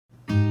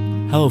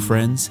Hello,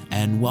 friends,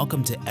 and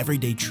welcome to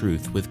Everyday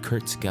Truth with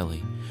Kurt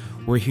Skelly.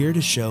 We're here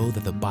to show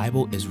that the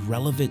Bible is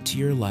relevant to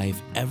your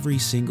life every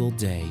single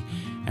day,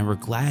 and we're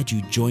glad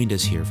you joined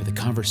us here for the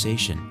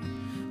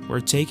conversation.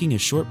 We're taking a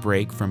short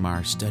break from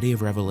our study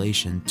of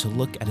Revelation to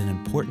look at an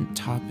important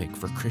topic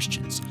for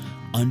Christians,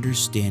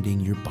 understanding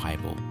your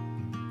Bible.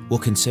 We'll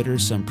consider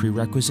some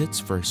prerequisites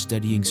for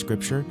studying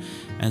Scripture,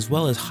 as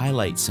well as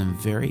highlight some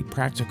very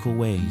practical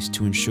ways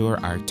to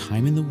ensure our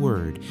time in the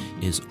Word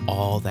is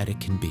all that it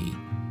can be.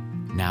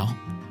 Now,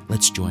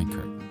 let's join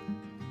Kurt.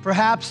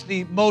 Perhaps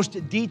the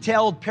most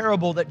detailed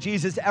parable that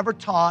Jesus ever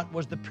taught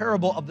was the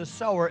parable of the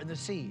sower and the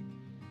seed.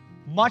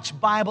 Much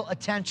Bible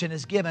attention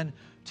is given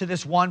to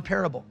this one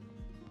parable.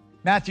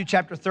 Matthew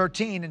chapter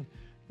 13, and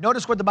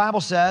notice what the Bible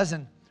says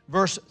in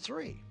verse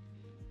 3.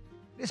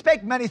 He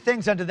spake many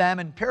things unto them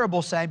in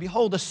parables, saying,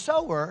 Behold, a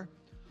sower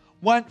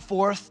went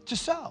forth to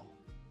sow.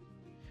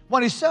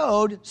 When he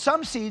sowed,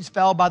 some seeds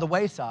fell by the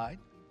wayside.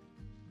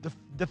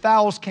 The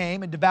fowls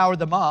came and devoured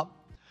them up.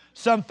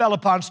 Some fell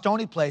upon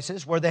stony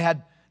places where they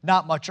had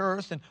not much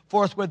earth, and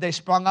forthwith they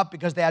sprung up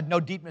because they had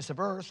no deepness of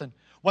earth. And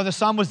when the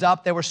sun was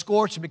up, they were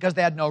scorched, and because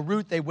they had no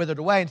root, they withered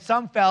away. And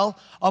some fell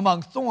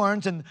among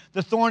thorns, and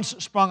the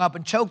thorns sprung up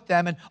and choked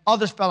them. And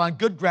others fell on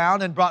good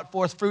ground and brought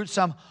forth fruit,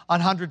 some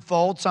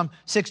 100-fold, some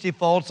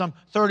 60-fold, some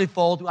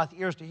 30-fold. Who hath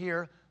ears to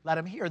hear, let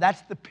him hear.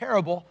 That's the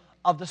parable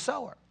of the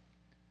sower.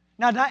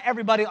 Now, not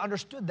everybody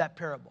understood that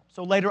parable.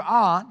 So later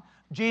on,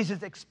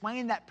 Jesus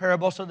explained that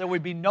parable so there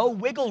would be no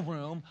wiggle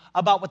room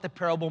about what the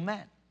parable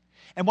meant.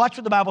 And watch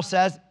what the Bible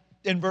says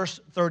in verse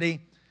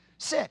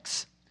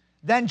 36.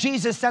 Then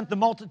Jesus sent the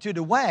multitude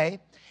away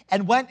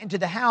and went into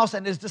the house,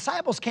 and his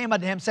disciples came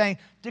unto him, saying,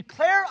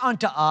 Declare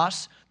unto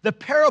us the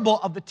parable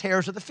of the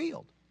tares of the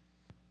field.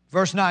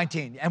 Verse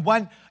 19.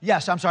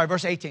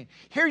 Verse 18.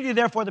 Hear ye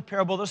therefore the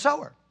parable of the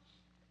sower.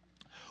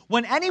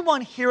 When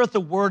anyone heareth the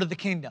word of the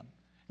kingdom.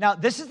 Now,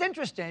 this is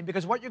interesting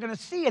because what you're going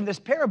to see in this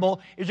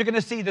parable is you're going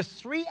to see the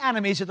three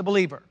enemies of the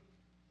believer.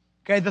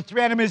 Okay, the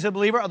three enemies of the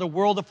believer are the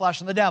world, the flesh,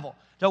 and the devil.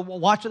 So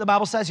watch what the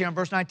Bible says here in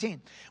verse 19.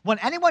 When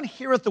anyone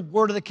heareth the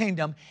word of the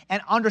kingdom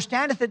and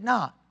understandeth it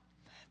not,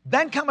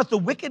 then cometh the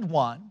wicked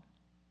one.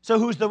 So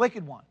who's the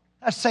wicked one?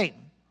 That's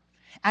Satan.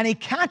 And he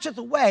catcheth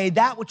away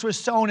that which was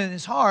sown in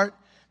his heart.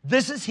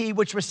 This is he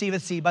which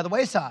receiveth seed by the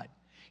wayside.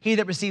 He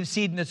that receives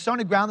seed in the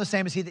stony ground, the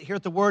same as he that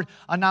heareth the word,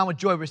 anon with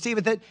joy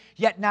receiveth it,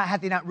 yet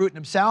hath he not root in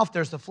himself.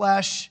 There's the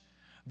flesh.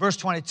 Verse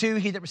 22,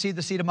 he that received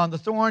the seed among the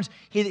thorns,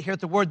 he that heareth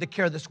the word, the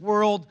care of this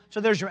world.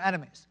 So there's your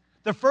enemies.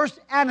 The first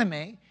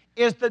enemy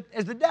is the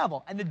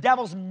devil. And the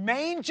devil's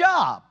main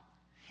job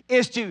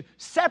is to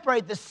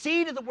separate the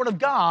seed of the word of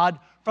God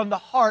from the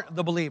heart of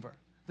the believer.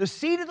 The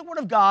seed of the word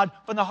of God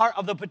from the heart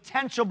of the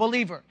potential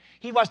believer.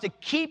 He wants to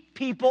keep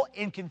people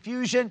in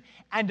confusion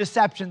and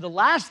deception. The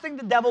last thing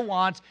the devil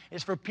wants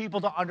is for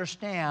people to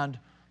understand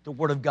the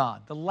word of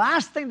God. The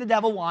last thing the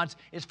devil wants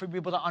is for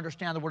people to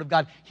understand the word of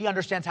God. He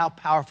understands how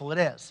powerful it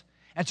is.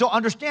 And so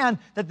understand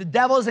that the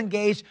devil is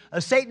engaged,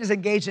 Satan is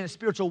engaged in a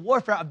spiritual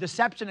warfare of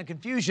deception and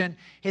confusion.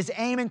 His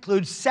aim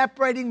includes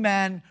separating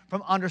men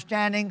from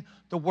understanding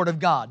the word of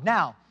God.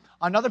 Now,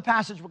 another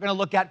passage we're going to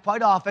look at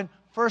quite often,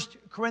 1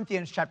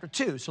 Corinthians chapter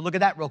 2. So look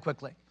at that real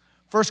quickly.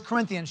 1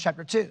 Corinthians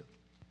chapter 2.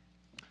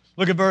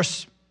 Look at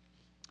verse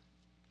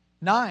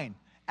 9.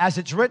 As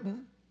it's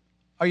written,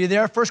 are you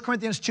there? 1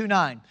 Corinthians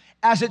 2:9.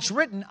 As it's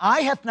written,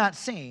 eye hath not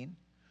seen,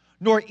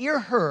 nor ear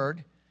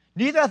heard,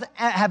 neither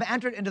have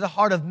entered into the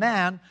heart of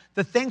man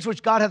the things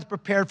which God hath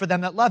prepared for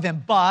them that love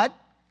him. But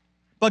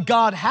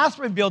God hath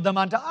revealed them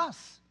unto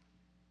us.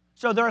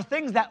 So there are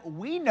things that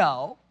we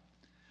know,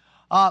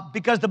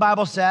 because the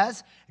Bible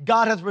says,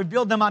 God hath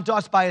revealed them unto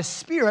us by his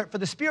Spirit, for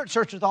the Spirit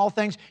searcheth all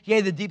things, yea,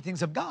 the deep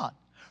things of God.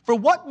 For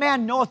what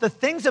man knoweth the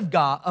things of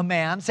God, a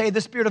man, say the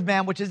Spirit of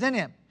man which is in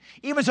him?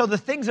 Even so, the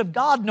things of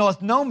God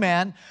knoweth no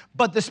man,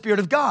 but the Spirit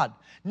of God.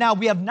 Now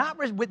we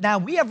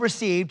have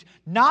received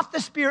not the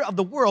spirit of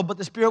the world, but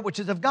the Spirit which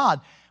is of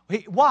God.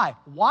 Why?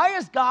 Why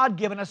has God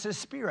given us his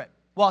Spirit?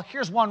 Well,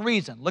 here's one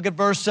reason. Look at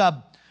verse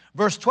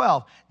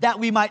 12. That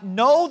we might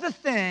know the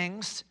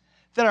things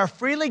that are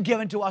freely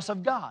given to us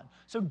of God.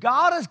 So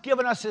God has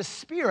given us his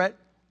Spirit.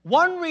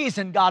 One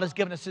reason God has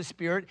given us his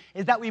Spirit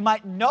is that we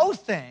might know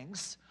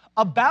things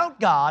about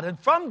God and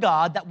from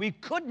God that we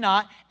could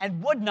not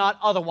and would not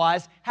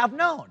otherwise have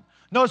known.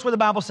 Notice what the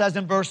Bible says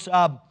in verse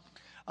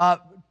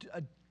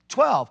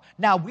 12.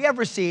 Now we have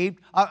received,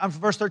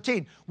 verse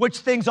 13, which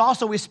things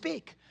also we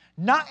speak,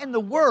 not in the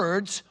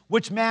words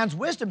which man's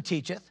wisdom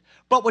teacheth,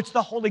 but which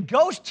the Holy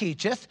Ghost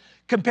teacheth,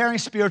 comparing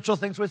spiritual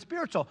things with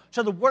spiritual.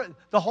 So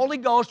the Holy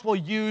Ghost will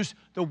use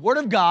the Word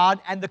of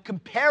God and the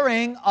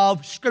comparing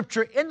of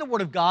Scripture in the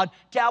Word of God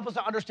to help us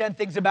to understand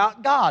things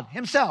about God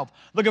himself.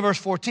 Look at verse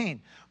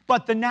 14.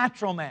 But the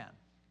natural man.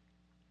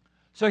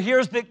 So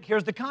here's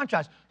the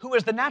contrast. Who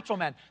is the natural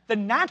man? The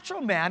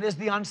natural man is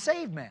the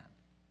unsaved man.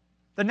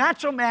 The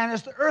natural man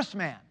is the earth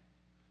man.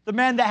 The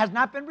man that has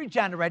not been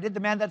regenerated, the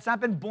man that's not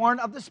been born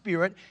of the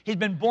Spirit. He's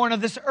been born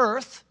of this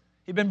earth.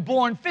 He's been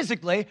born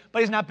physically,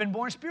 but he's not been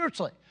born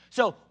spiritually.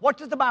 So what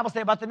does the Bible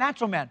say about the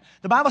natural man?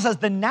 The Bible says,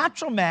 the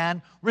natural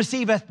man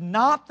receiveth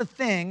not the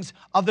things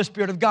of the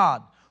Spirit of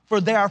God,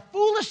 for they are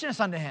foolishness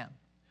unto him.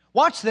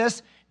 Watch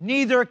this.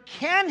 Neither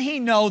can he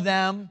know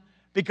them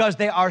because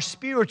they are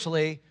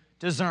spiritually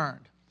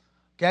discerned.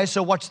 Okay,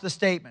 so what's the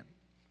statement?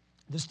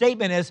 The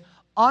statement is,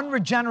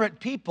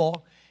 unregenerate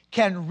people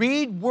can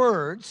read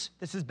words.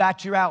 This is back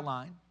to your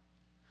outline.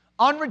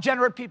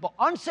 Unregenerate people,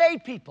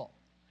 unsaved people,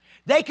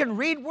 they can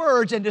read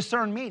words and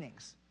discern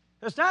meanings.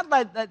 It's not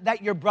like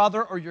that your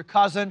brother or your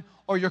cousin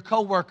or your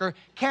coworker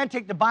can't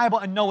take the Bible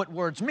and know what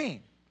words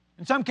mean.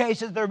 In some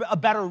cases, they're a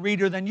better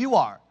reader than you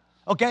are.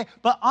 Okay?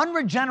 But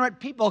unregenerate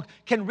people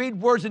can read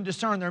words and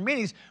discern their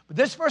meanings. But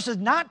this verse is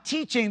not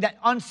teaching that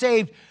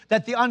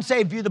the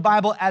unsaved view the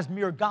Bible as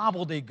mere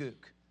gobbledygook.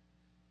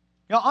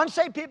 You know,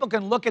 unsaved people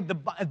can look at the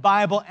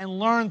Bible and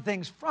learn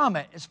things from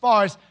it as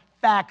far as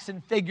facts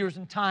and figures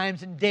and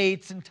times and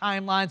dates and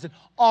timelines and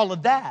all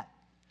of that.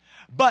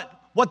 But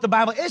what the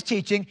Bible is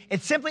teaching,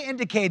 it's simply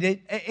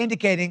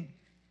indicating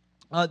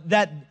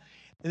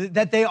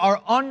that they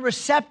are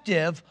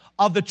unreceptive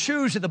of the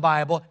truths of the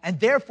Bible and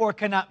therefore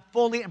cannot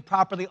fully and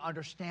properly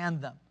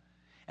understand them.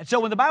 And so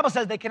when the Bible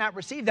says they cannot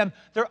receive them,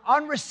 they're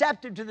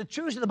unreceptive to the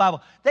truths of the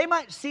Bible. They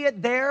might see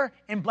it there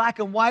in black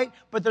and white,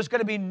 but there's going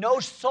to be no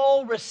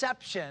soul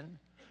reception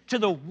to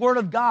the Word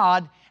of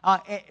God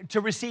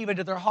to receive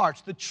into their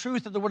hearts, the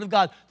truth of the Word of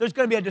God. There's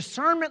going to be a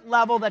discernment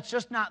level that's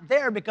just not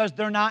there because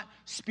they're not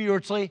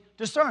spiritually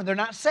discerned. They're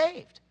not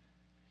saved.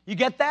 You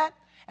get that?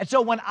 And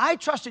so when I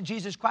trusted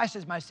Jesus Christ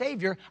as my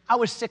Savior, I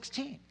was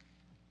 16.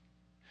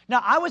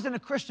 Now, I was in a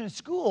Christian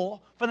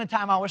school from the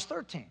time I was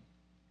 13.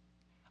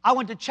 I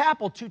went to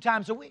chapel 2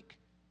 times a week.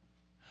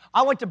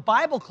 I went to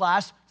Bible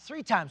class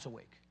 3 times a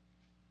week.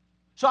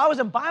 So I was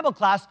in Bible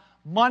class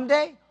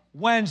Monday,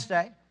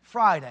 Wednesday,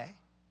 Friday.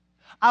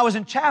 I was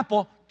in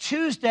chapel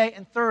Tuesday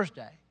and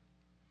Thursday.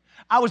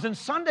 I was in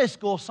Sunday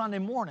school Sunday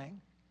morning.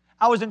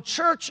 I was in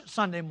church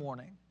Sunday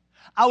morning.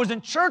 I was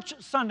in church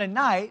Sunday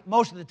night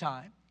most of the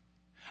time.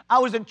 I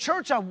was in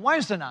church on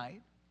Wednesday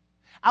night.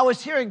 I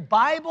was hearing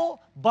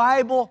Bible,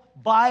 Bible,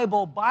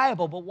 Bible,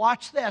 Bible. But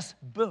watch this,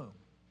 boom.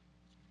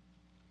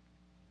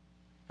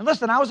 And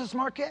listen, I was a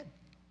smart kid.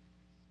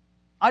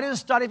 I didn't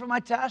study for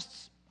my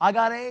tests. I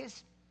got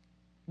A's.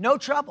 No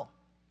trouble.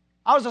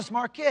 I was a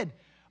smart kid.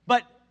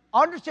 But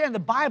understanding the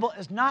Bible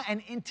is not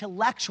an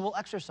intellectual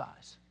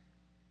exercise.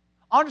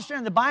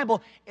 Understanding the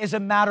Bible is a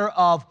matter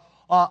of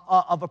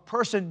a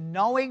person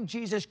knowing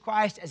Jesus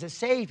Christ as a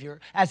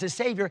Savior,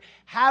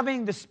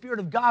 having the Spirit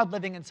of God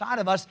living inside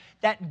of us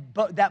that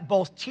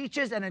both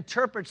teaches and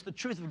interprets the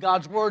truth of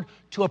God's Word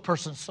to a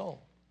person's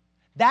soul.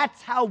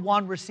 That's how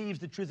one receives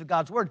the truth of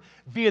God's Word,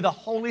 via the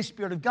Holy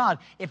Spirit of God.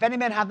 If any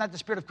man have not the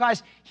Spirit of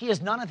Christ, he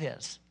is none of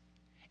his.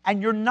 And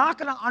you're not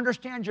going to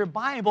understand your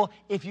Bible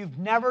if you've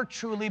never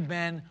truly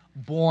been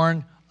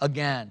born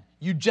again.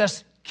 You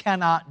just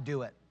cannot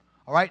do it.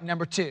 All right,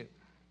 number two,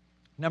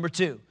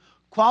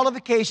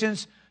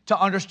 qualifications to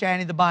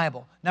understanding the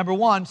Bible. Number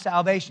 1,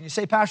 salvation. You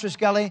say, Pastor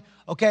Skelly,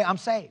 okay, I'm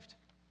saved,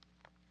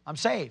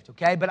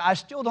 okay, but I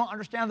still don't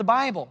understand the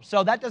Bible,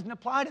 so that doesn't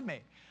apply to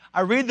me.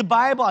 I read the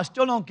Bible, I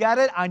still don't get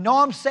it. I know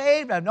I'm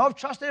saved, I know I've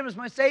trusted Him as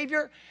my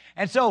Savior,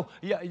 and so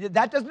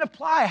that doesn't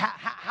apply.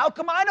 How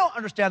come I don't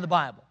understand the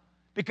Bible?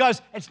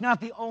 Because it's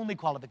not the only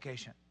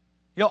qualification.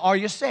 You know, are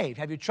you saved?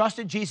 Have you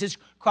trusted Jesus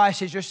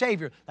Christ as your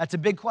Savior? That's a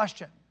big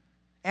question.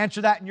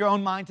 Answer that in your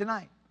own mind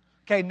tonight.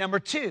 Okay, number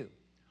 2,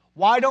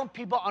 why don't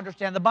people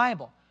understand the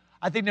Bible?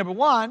 I think number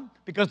 1,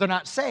 because they're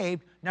not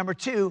saved. Number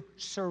 2,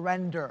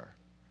 surrender.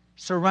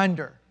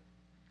 Surrender.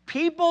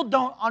 People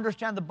don't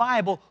understand the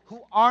Bible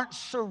who aren't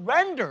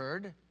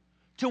surrendered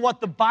to what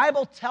the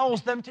Bible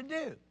tells them to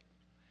do.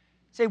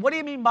 Say, what do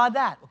you mean by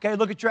that? Okay,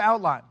 look at your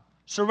outline.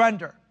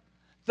 Surrender.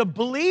 The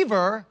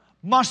believer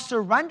must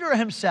surrender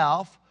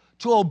himself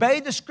to obey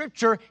the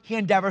Scripture he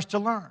endeavors to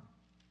learn.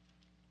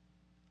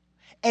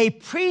 A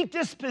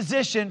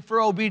predisposition for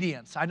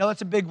obedience. I know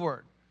that's a big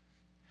word.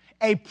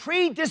 A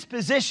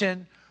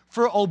predisposition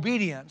for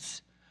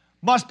obedience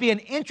must be an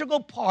integral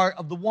part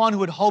of the one who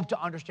would hope to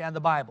understand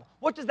the Bible.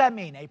 What does that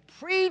mean? A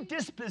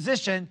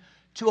predisposition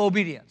to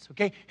obedience.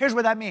 Okay, here's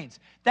what that means.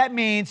 That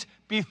means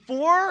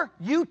before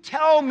you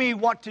tell me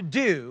what to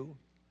do,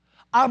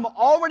 I'm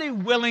already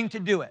willing to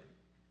do it.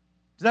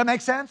 Does that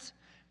make sense?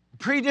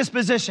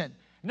 Predisposition.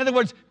 In other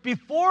words,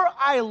 before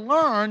I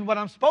learn what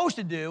I'm supposed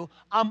to do,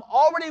 I'm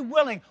already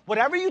willing.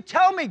 Whatever you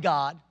tell me,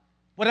 God,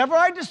 whatever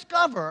I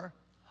discover,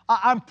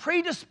 I'm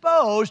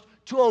predisposed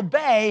to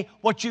obey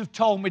what you've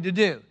told me to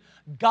do.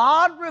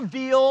 God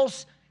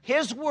reveals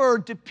His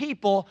Word to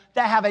people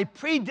that have a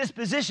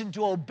predisposition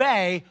to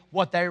obey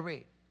what they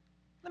read.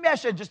 Let me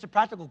ask you just a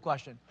practical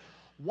question.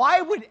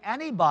 Why would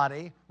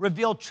anybody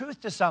reveal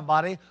truth to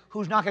somebody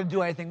who's not going to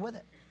do anything with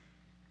it?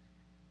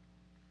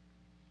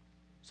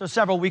 So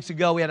several weeks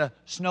ago, we had a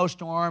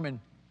snowstorm, and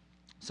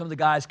some of the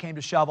guys came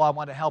to shovel. I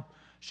wanted to help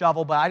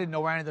shovel, but I didn't know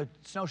where any of the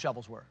snow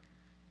shovels were.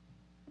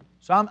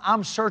 So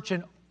I'm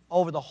searching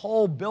over the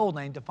whole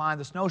building to find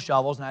the snow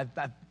shovels, and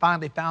I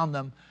finally found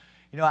them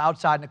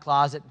outside in the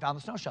closet and found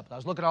the snow shovels. I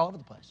was looking all over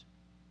the place.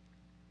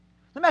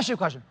 Let me ask you a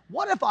question.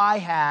 What if I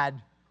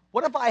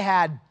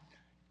had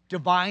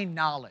divine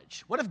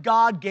knowledge? What if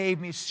God gave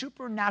me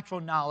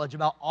supernatural knowledge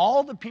about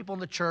all the people in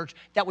the church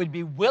that would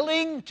be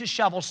willing to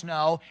shovel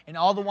snow and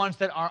all the ones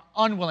that are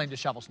unwilling to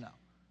shovel snow?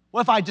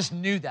 What if I just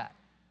knew that?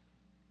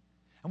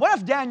 And what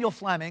if Daniel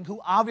Fleming, who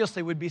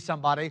obviously would be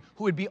somebody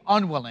who would be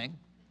unwilling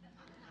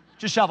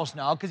to shovel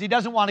snow because he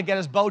doesn't want to get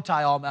his bow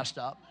tie all messed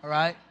up, all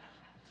right?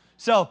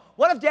 So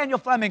what if Daniel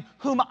Fleming,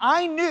 whom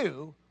I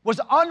knew was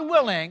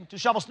unwilling to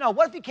shovel snow,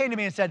 what if he came to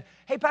me and said,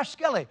 hey, Pastor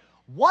Skelly,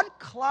 what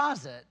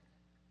closet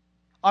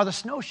are the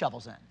snow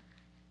shovels in?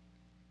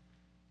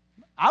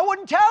 I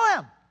wouldn't tell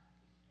him.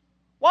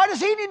 Why does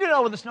he need to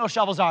know where the snow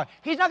shovels are?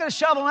 He's not going to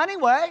shovel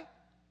anyway.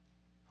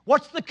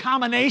 What's the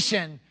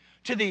combination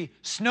to the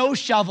snow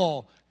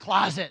shovel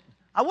closet?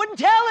 I wouldn't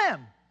tell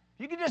him.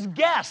 You can just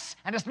guess,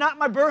 and it's not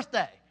my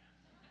birthday.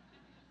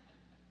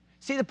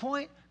 See the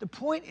point? The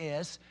point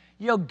is,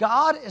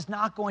 God is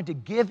not going to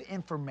give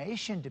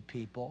information to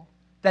people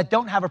that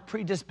don't have a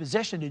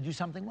predisposition to do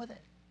something with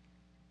it.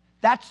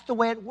 That's the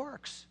way it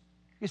works.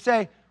 You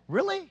say,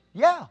 really?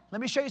 Yeah. Let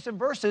me show you some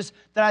verses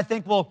that I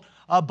think will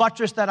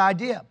buttress that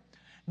idea.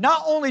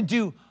 Not only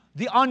do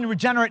the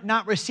unregenerate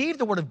not receive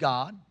the Word of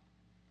God,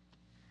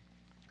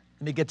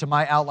 let me get to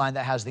my outline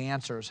that has the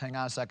answers. Hang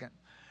on a second.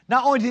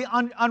 Not only do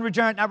the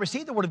unregenerate not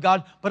receive the Word of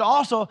God, but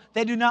also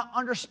they do not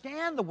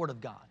understand the Word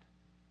of God.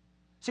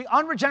 See,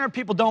 unregenerate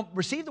people don't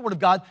receive the Word of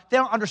God. They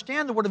don't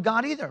understand the Word of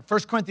God either. 1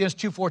 Corinthians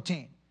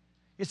 2:14.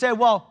 You say,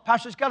 well,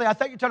 Pastor Skelly, I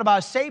thought you were talking about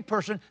a saved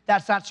person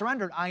that's not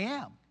surrendered. I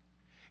am.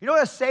 You know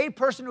what a saved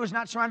person who is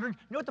not surrendered?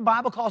 You know what the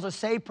Bible calls a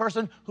saved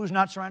person who's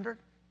not surrendered?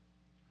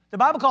 The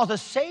Bible calls a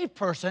saved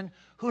person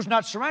who's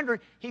not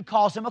surrendered, he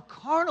calls him a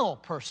carnal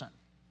person.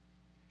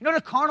 You know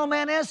what a carnal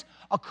man is?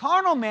 A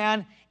carnal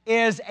man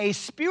is a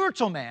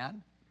spiritual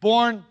man,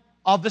 born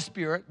of the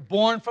Spirit,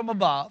 born from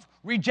above,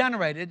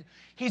 regenerated.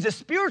 He's a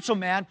spiritual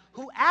man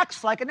who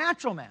acts like a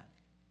natural man.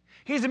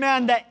 He's a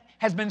man that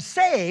has been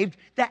saved,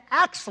 that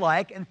acts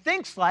like and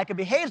thinks like and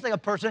behaves like a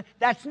person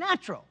that's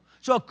natural.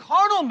 So a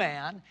carnal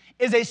man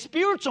is a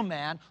spiritual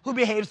man who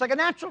behaves like a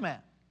natural man.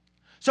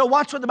 So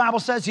watch what the Bible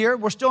says here.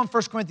 We're still in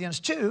 1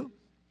 Corinthians 2.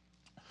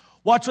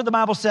 Watch what the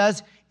Bible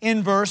says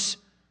in verse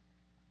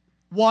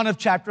 1 of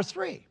chapter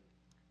 3.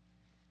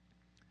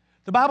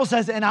 The Bible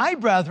says, and I,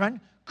 brethren,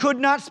 could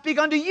not speak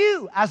unto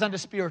you as unto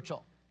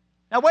spiritual.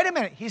 Now, wait a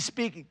minute. He's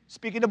speaking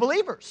to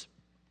believers.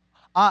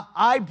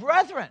 I,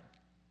 brethren.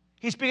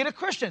 He's speaking to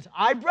Christians.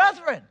 I,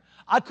 brethren.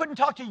 I couldn't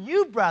talk to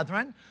you,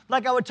 brethren,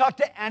 like I would talk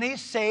to any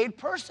saved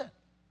person.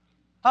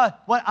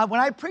 When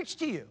I preached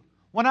to you,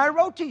 when I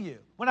wrote to you,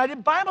 when I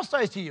did Bible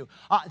studies to you,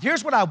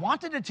 here's what I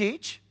wanted to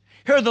teach.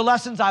 Here are the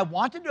lessons I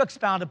wanted to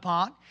expound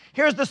upon.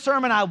 Here's the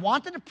sermon I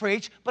wanted to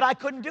preach, but I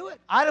couldn't do it.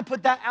 I had to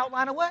put that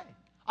outline away.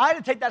 I had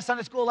to take that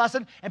Sunday school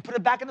lesson and put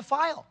it back in the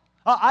file.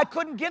 I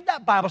couldn't give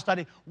that Bible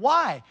study.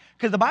 Why?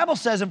 Because the Bible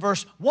says in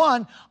verse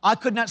 1, I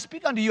could not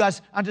speak unto you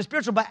as unto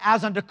spiritual, but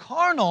as unto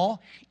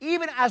carnal,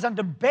 even as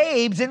unto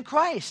babes in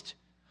Christ.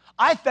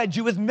 I fed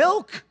you with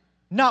milk,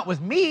 not with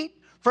meat,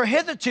 for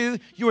hitherto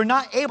you were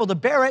not able to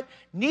bear it,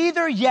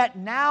 neither yet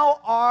now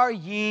are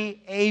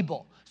ye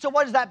able. So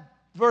what is that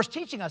verse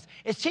teaching us?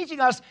 It's teaching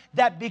us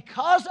that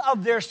because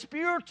of their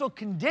spiritual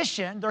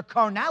condition, their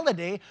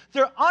carnality,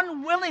 their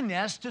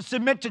unwillingness to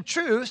submit to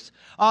truth,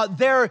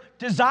 their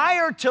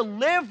desire to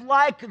live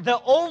like the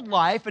old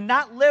life and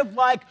not live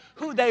like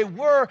who they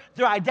were,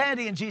 their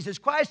identity in Jesus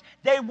Christ,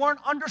 they weren't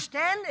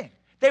understanding.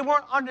 They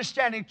weren't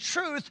understanding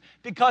truth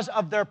because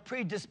of their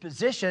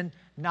predisposition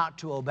not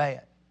to obey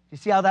it. You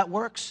see how that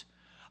works?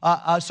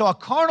 So a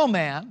carnal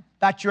man,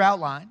 that's your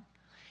outline,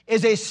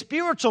 is a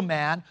spiritual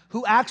man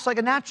who acts like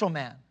a natural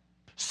man.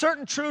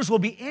 Certain truths will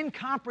be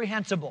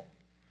incomprehensible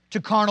to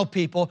carnal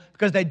people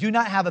because they do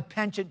not have a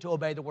penchant to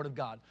obey the Word of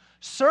God.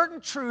 Certain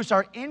truths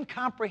are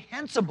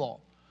incomprehensible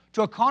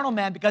to a carnal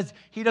man because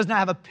he does not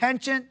have a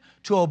penchant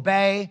to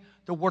obey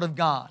the Word of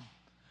God.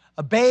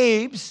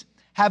 Babes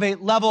have a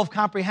level of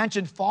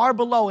comprehension far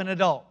below an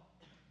adult.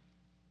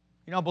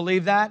 You don't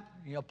believe that?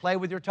 Play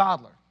with your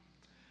toddler.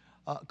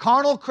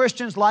 Carnal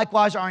Christians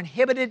likewise are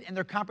inhibited in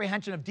their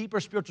comprehension of deeper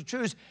spiritual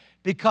truths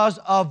because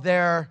of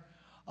their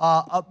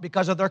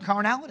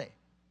carnality,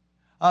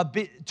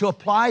 to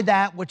apply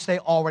that which they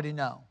already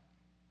know.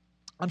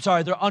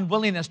 Their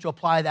unwillingness to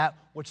apply that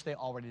which they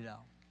already know.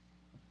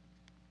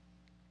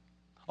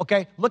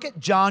 Okay, look at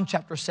John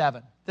chapter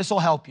 7. This will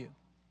help you.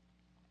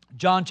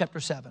 John chapter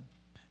 7.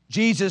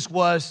 Jesus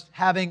was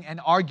having an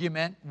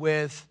argument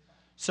with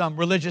some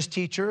religious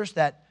teachers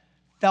that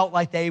felt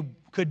like they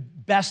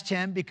could best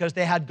him because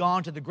they had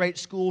gone to the great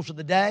schools of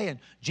the day, and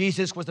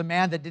Jesus was a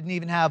man that didn't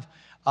even have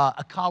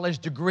a college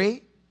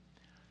degree.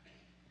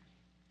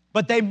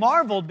 But they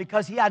marveled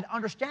because he had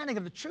understanding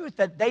of the truth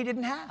that they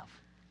didn't have.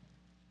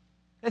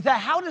 They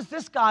thought, how does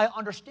this guy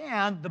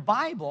understand the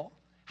Bible?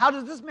 How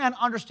does this man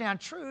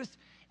understand truth?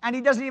 And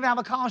he doesn't even have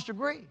a college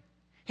degree.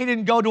 He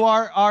didn't go to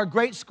our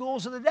great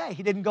schools of the day.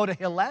 He didn't go to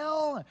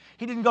Hillel.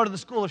 He didn't go to the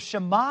school of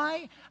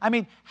Shammai. I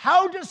mean,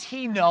 how does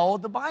he know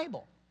the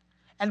Bible?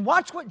 And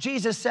watch what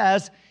Jesus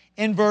says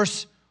in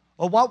watch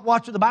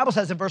what the Bible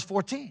says in verse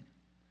 14.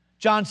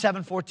 John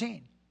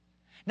 7:14.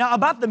 Now,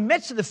 about the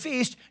midst of the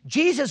feast,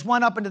 Jesus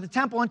went up into the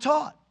temple and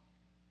taught.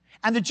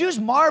 And the Jews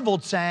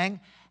marveled, saying,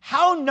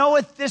 how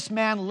knoweth this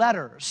man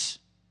letters,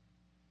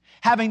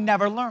 having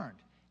never learned?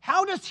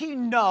 How does he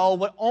know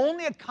what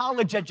only a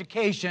college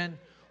education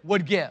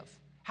would give?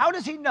 How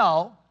does he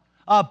know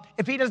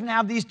if he doesn't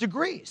have these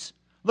degrees?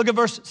 Look at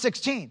verse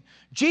 16.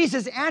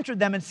 Jesus answered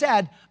them and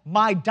said,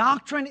 my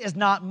doctrine is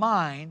not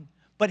mine,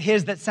 but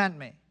his that sent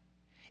me.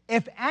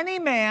 If any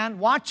man,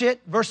 watch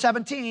it, verse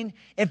 17,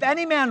 if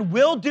any man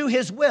will do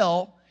his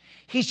will,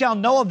 he shall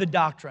know of the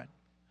doctrine,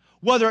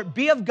 whether it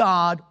be of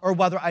God or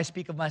whether I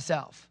speak of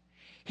myself.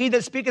 He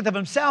that speaketh of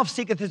himself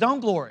seeketh his own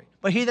glory,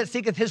 but he that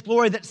seeketh his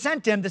glory that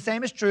sent him, the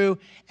same is true,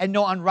 and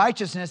no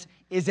unrighteousness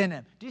is in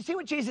him. Do you see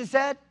what Jesus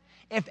said?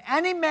 If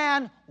any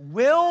man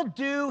will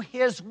do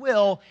his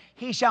will,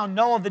 he shall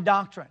know of the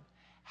doctrine.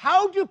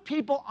 How do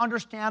people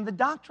understand the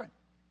doctrine?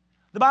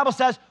 The Bible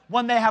says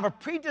when they have a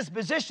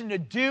predisposition to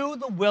do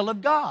the will of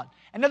God.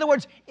 In other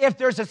words, if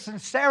there's a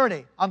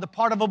sincerity on the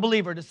part of a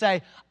believer to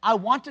say, I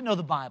want to know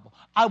the Bible,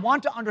 I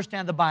want to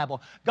understand the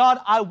Bible, God,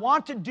 I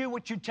want to do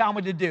what you tell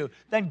me to do,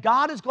 then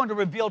God is going to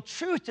reveal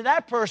truth to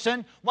that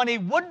person when he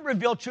wouldn't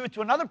reveal truth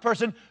to another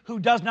person who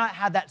does not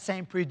have that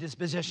same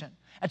predisposition.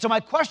 And so my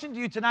question to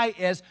you tonight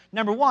is,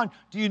 number one,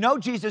 do you know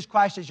Jesus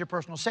Christ as your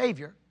personal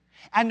Savior?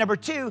 And number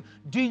two,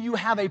 do you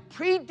have a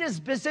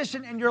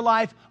predisposition in your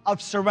life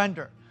of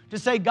surrender? To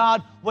say,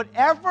 God,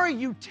 whatever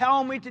you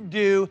tell me to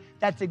do,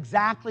 that's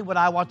exactly what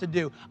I want to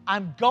do.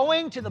 I'm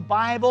going to the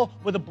Bible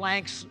with a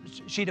blank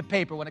sheet of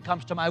paper when it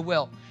comes to my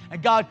will.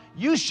 And God,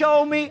 you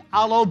show me,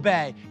 I'll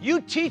obey. You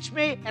teach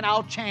me, and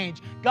I'll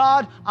change.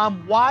 God,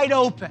 I'm wide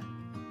open.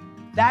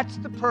 That's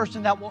the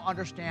person that will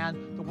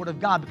understand the Word of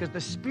God, because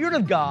the Spirit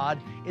of God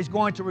is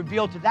going to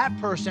reveal to that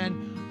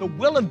person the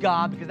will of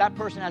God, because that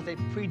person has a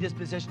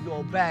predisposition to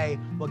obey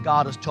what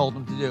God has told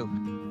them to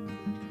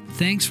do.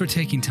 Thanks for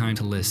taking time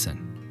to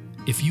listen.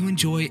 If you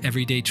enjoy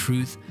Everyday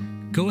Truth,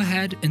 go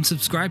ahead and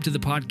subscribe to the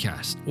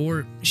podcast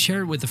or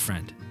share it with a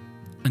friend.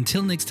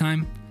 Until next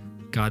time,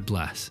 God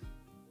bless.